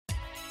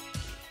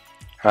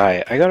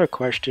Hi, I got a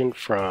question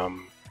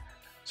from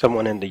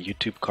someone in the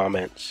YouTube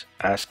comments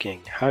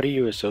asking, how do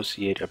you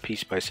associate a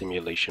PSpice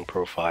simulation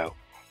profile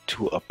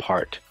to a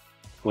part?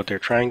 What they're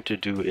trying to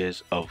do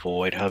is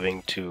avoid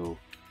having to,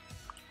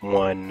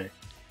 one,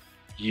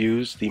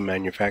 use the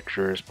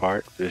manufacturer's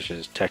part, which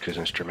is Texas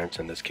Instruments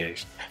in this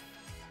case,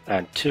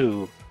 and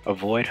two,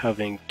 avoid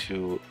having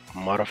to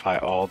modify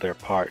all their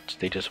parts.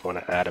 They just want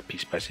to add a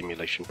PSpice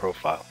simulation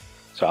profile.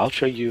 So I'll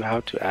show you how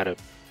to add a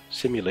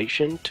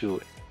simulation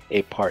to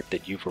a part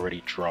that you've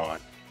already drawn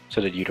so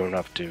that you don't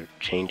have to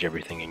change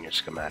everything in your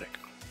schematic.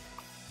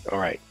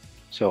 Alright,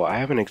 so I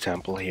have an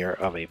example here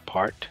of a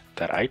part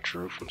that I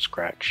drew from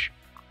scratch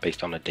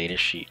based on a data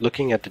sheet.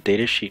 Looking at the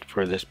data sheet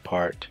for this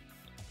part,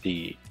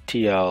 the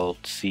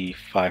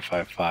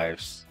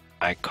TLC555s,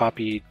 I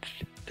copied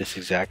this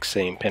exact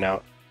same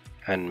pinout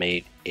and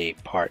made a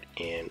part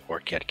in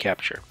OrCAD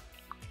Capture.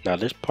 Now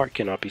this part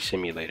cannot be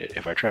simulated.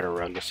 If I try to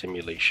run the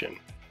simulation,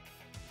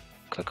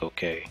 click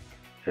OK,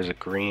 there's a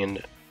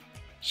green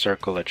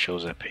circle that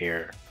shows up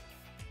here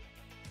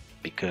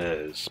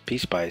because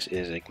PSpice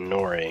is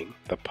ignoring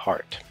the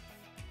part.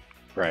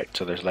 Right,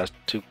 so there's less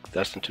than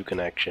two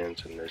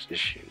connections and there's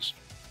issues.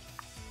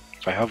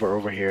 If I hover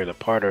over here, the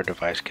part or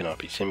device cannot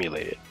be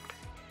simulated.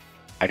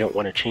 I don't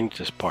want to change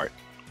this part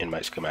in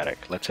my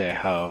schematic. Let's say I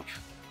have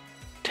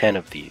 10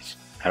 of these.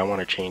 I don't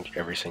want to change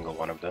every single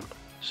one of them.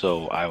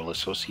 So I will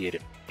associate a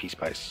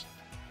PSpice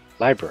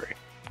library.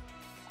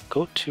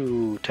 Go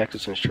to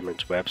Texas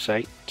Instruments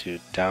website to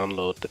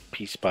download the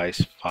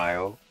PSpice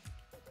file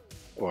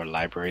or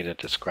library that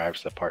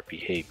describes the part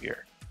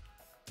behavior.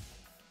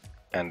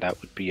 And that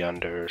would be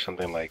under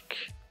something like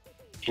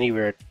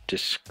anywhere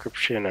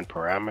description and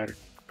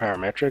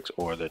parametrics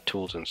or the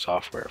tools and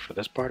software. For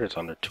this part, it's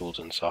under tools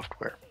and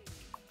software.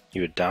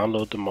 You would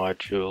download the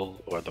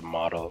module or the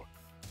model.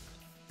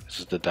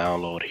 This is the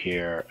download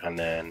here, and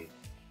then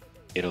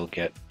it'll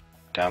get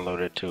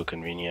downloaded to a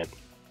convenient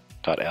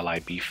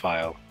 .lib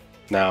file.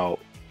 Now,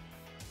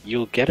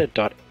 you'll get a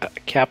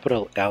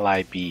capital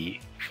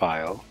 .lib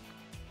file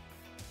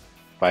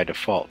by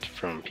default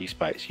from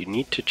PSpice. You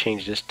need to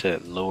change this to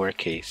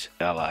lowercase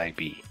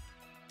lib.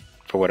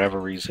 For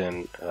whatever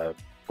reason,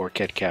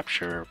 OrCAD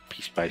Capture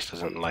PSpice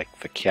doesn't like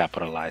the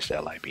capitalized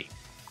lib.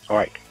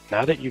 Alright,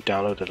 now that you've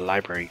downloaded the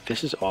library,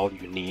 this is all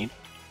you need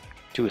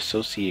to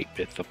associate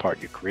with the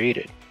part you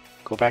created.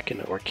 Go back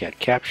into OrCAD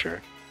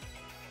Capture,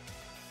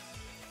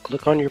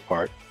 click on your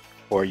part,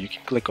 or you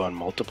can click on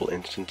multiple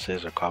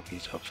instances or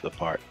copies of the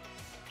part.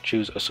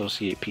 Choose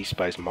Associate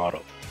PSpice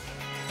Model.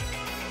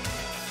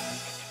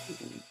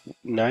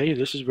 Now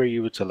this is where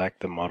you would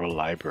select the model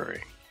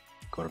library.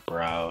 Go to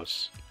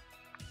Browse.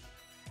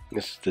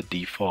 This is the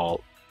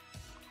default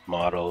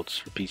models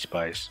for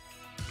PSpice.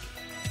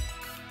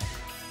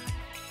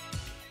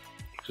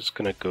 I'm just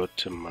gonna go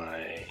to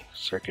my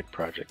circuit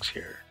projects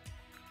here.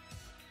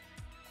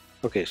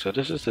 Okay, so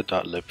this is the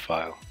 .lib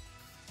file.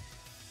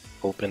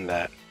 Open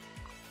that,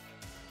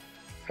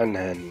 and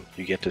then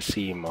you get to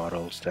see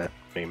models that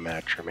may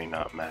match or may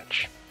not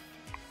match.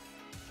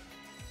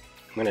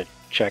 I'm gonna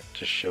check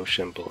the show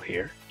symbol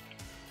here.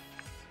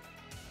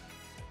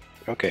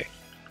 Okay,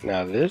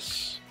 now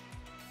this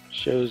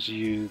shows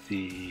you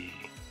the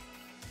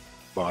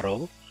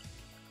model,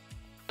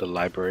 the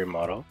library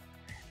model,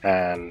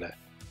 and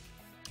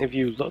if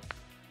you look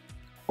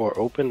or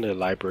open the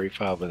library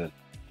file with a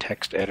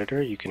text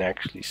editor, you can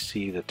actually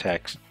see the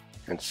text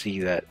and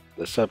see that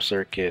the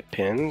sub-circuit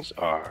pins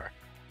are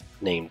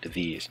named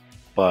these.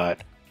 But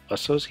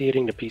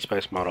associating the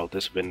PSpice model,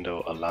 this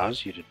window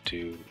allows you to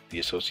do the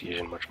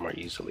association much more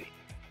easily.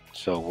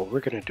 So what we're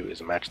going to do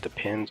is match the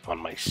pins on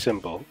my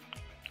symbol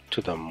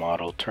to the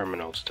model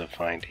terminals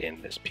defined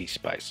in this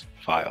PSpice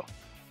file.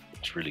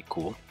 It's really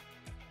cool.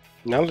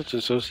 Now let's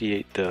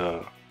associate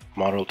the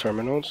model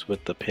terminals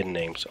with the pin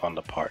names on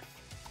the part.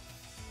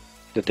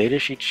 The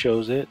datasheet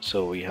shows it,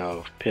 so we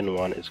have pin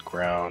 1 is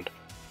ground,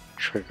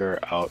 trigger,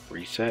 out,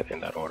 reset,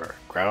 in that order.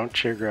 Ground,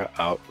 trigger,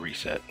 out,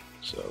 reset.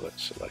 So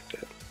let's select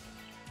it.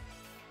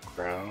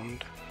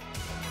 Ground.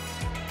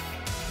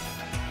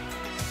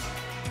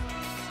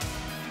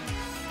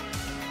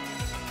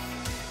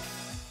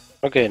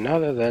 Okay, now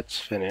that that's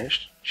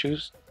finished,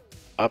 choose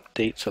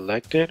update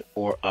selected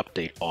or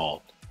update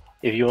all.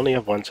 If you only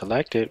have one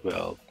selected,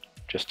 well,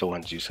 just the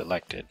ones you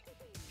selected.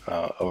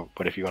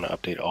 But if you want to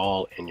update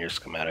all in your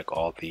schematic,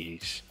 all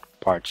these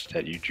parts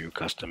that you drew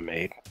custom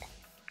made,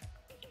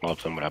 all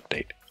of them would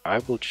update. I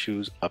will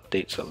choose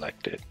update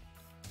selected.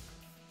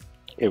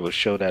 It will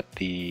show that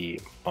the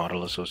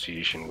model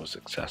association was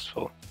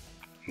successful.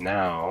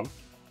 Now,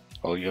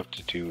 all you have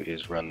to do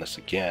is run this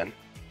again.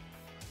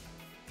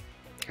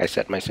 I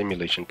set my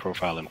simulation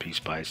profile in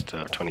PSpice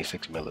to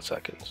 26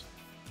 milliseconds.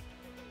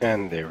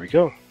 And there we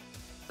go.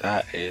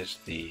 That is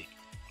the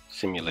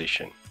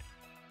simulation.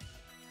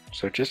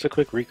 So just a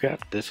quick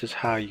recap, this is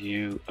how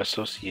you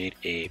associate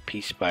a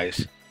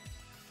PSpice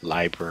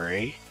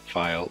library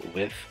file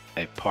with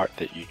a part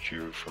that you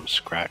drew from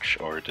scratch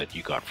or that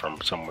you got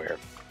from somewhere.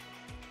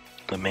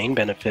 The main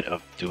benefit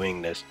of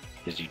doing this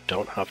is you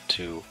don't have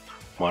to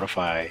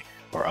modify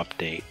or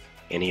update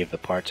any of the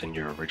parts in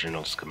your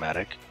original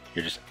schematic.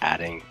 You're just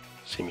adding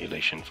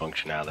simulation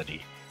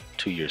functionality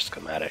to your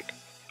schematic.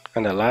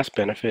 And the last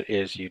benefit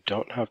is you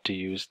don't have to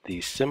use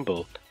the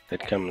symbol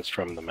that comes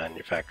from the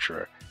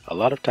manufacturer. A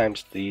lot of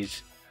times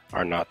these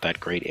are not that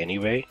great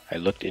anyway. I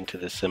looked into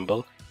the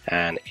symbol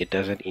and it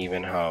doesn't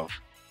even have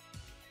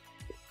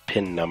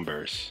pin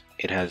numbers.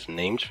 It has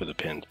names for the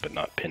pins but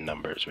not pin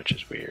numbers, which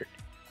is weird.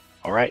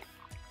 Alright,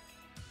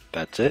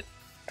 that's it,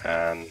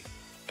 and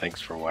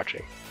thanks for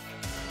watching.